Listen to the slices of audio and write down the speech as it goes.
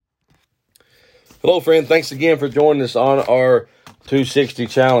Hello, friend. Thanks again for joining us on our 260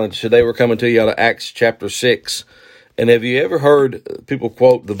 challenge. Today we're coming to you out of Acts chapter 6. And have you ever heard people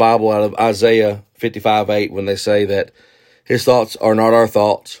quote the Bible out of Isaiah 55:8 when they say that his thoughts are not our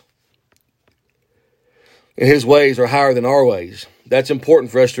thoughts and his ways are higher than our ways? That's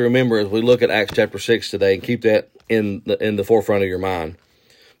important for us to remember as we look at Acts chapter 6 today, and keep that in the forefront of your mind,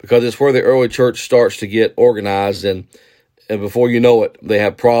 because it's where the early church starts to get organized, and before you know it, they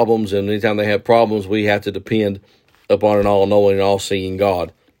have problems, and anytime they have problems, we have to depend upon an all-knowing and all-seeing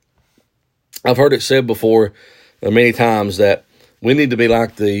God. I've heard it said before many times that we need to be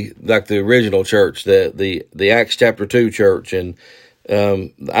like the original church, the Acts chapter 2 church, and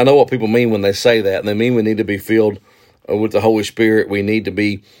I know what people mean when they say that. They mean we need to be filled with the Holy Spirit. We need to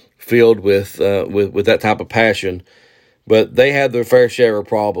be filled with that type of passion, but they had their fair share of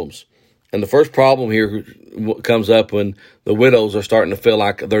problems. And the first problem here comes up when the widows are starting to feel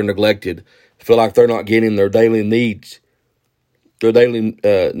like they're neglected, feel like they're not getting their daily needs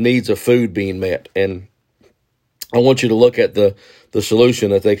of food being met. And I want you to look at the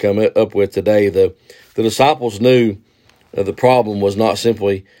solution that they come up with today. The disciples knew the problem was not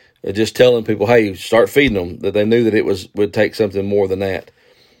simply just telling people, hey, start feeding them, that they knew that it would take something more than that.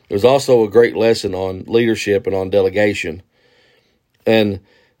 There's also a great lesson on leadership and on delegation. And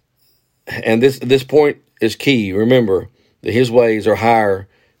this point is key. Remember that his ways are higher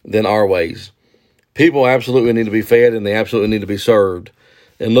than our ways. People absolutely need to be fed, and they absolutely need to be served.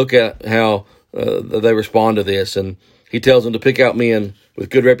 And look at how they respond to this. And he tells them to pick out men with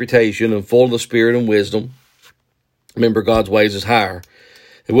good reputation and full of the Spirit and wisdom. Remember, God's ways is higher.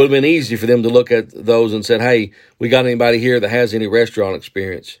 It would have been easy for them to look at those and said, hey, we got anybody here that has any restaurant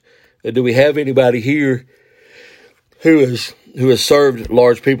experience? Do we have anybody here who has served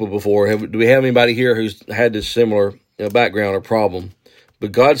large people before? Do we have anybody here who's had this similar background or problem?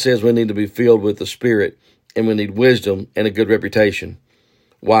 But God says we need to be filled with the Spirit, and we need wisdom and a good reputation.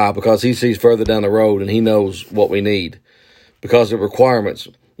 Why? Because he sees further down the road, and he knows what we need. Because the requirements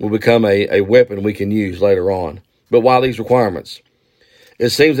will become a weapon we can use later on. But why these requirements? It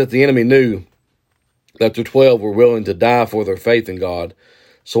seems that the enemy knew that the 12 were willing to die for their faith in God,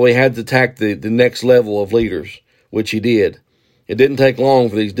 so he had to attack the next level of leaders, which he did. It didn't take long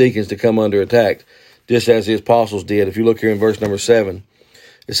for these deacons to come under attack, just as the apostles did. If you look here in verse number 7,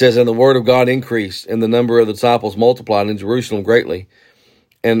 it says, and the word of God increased, and the number of the disciples multiplied in Jerusalem greatly,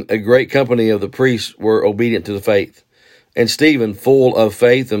 and a great company of the priests were obedient to the faith. And Stephen, full of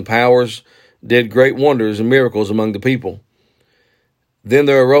faith and powers, did great wonders and miracles among the people. Then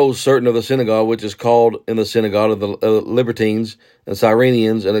there arose certain of the synagogue, which is called in the synagogue of the Libertines, and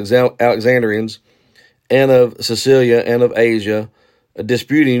Cyrenians, and Alexandrians, and of Cilicia, and of Asia,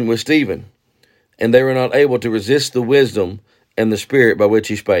 disputing with Stephen. And they were not able to resist the wisdom and the spirit by which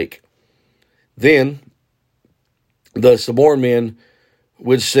he spake. Then the suborned men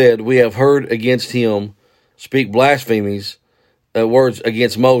which said, we have heard against him speak blasphemies, words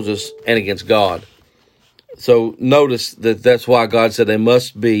against Moses and against God. So notice that's why God said they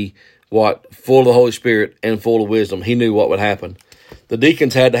must be full of the Holy Spirit and full of wisdom. He knew what would happen. The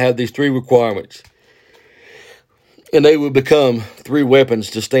deacons had to have these three requirements, and they would become three weapons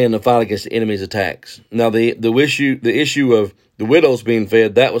to stand and fight against the enemy's attacks. Now, the issue of the widows being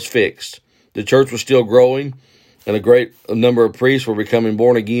fed, that was fixed. The church was still growing, and a great number of priests were becoming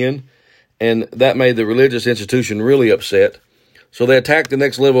born again, and that made the religious institution really upset. So they attacked the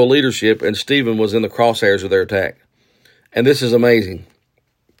next level of leadership, and Stephen was in the crosshairs of their attack. And this is amazing.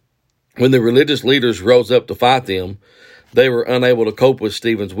 When the religious leaders rose up to fight them, they were unable to cope with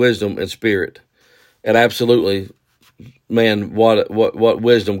Stephen's wisdom and spirit. And absolutely, man, what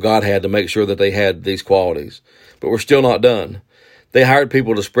wisdom God had to make sure that they had these qualities. But we're still not done. They hired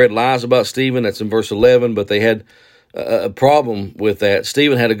people to spread lies about Stephen. That's in verse 11, but they had a problem with that.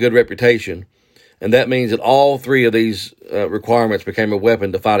 Stephen had a good reputation. And that means that all three of these requirements became a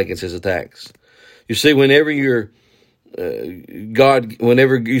weapon to fight against his attacks. You see, whenever you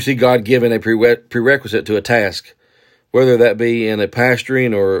see God giving a prerequisite to a task, whether that be in a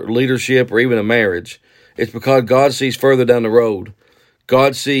pastoring or leadership or even a marriage, it's because God sees further down the road.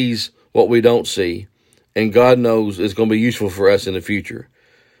 God sees what we don't see, and God knows it's going to be useful for us in the future.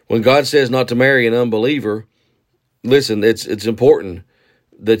 When God says not to marry an unbeliever, listen, it's important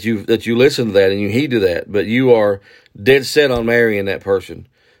that you listen to that and you heed to that, but you are dead set on marrying that person.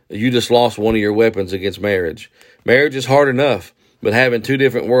 You just lost one of your weapons against marriage. Marriage is hard enough, but having two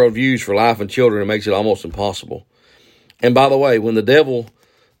different worldviews for life and children, it makes it almost impossible. And by the way, when the devil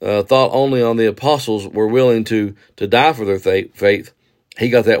thought only on the apostles were willing to die for their faith, he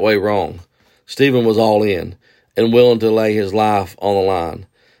got that way wrong. Stephen was all in and willing to lay his life on the line.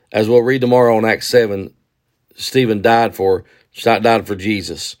 As we'll read tomorrow in Acts 7, Stephen died for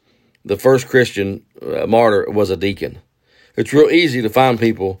Jesus. The first Christian martyr was a deacon. It's real easy to find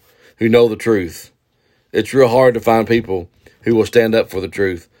people who know the truth. It's real hard to find people who will stand up for the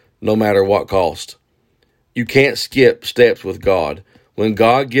truth, no matter what cost. You can't skip steps with God. When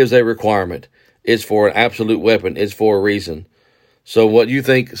God gives a requirement, it's for an absolute weapon. It's for a reason. So what you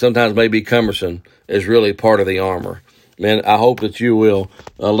think sometimes may be cumbersome is really part of the armor. Man, I hope that you will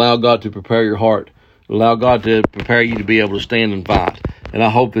allow God to prepare your heart, allow God to prepare you to be able to stand and fight. And I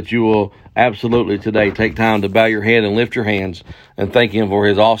hope that you will absolutely today take time to bow your head and lift your hands and thank Him for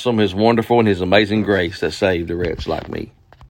His awesome, His wonderful, and His amazing grace that saved a wretch like me.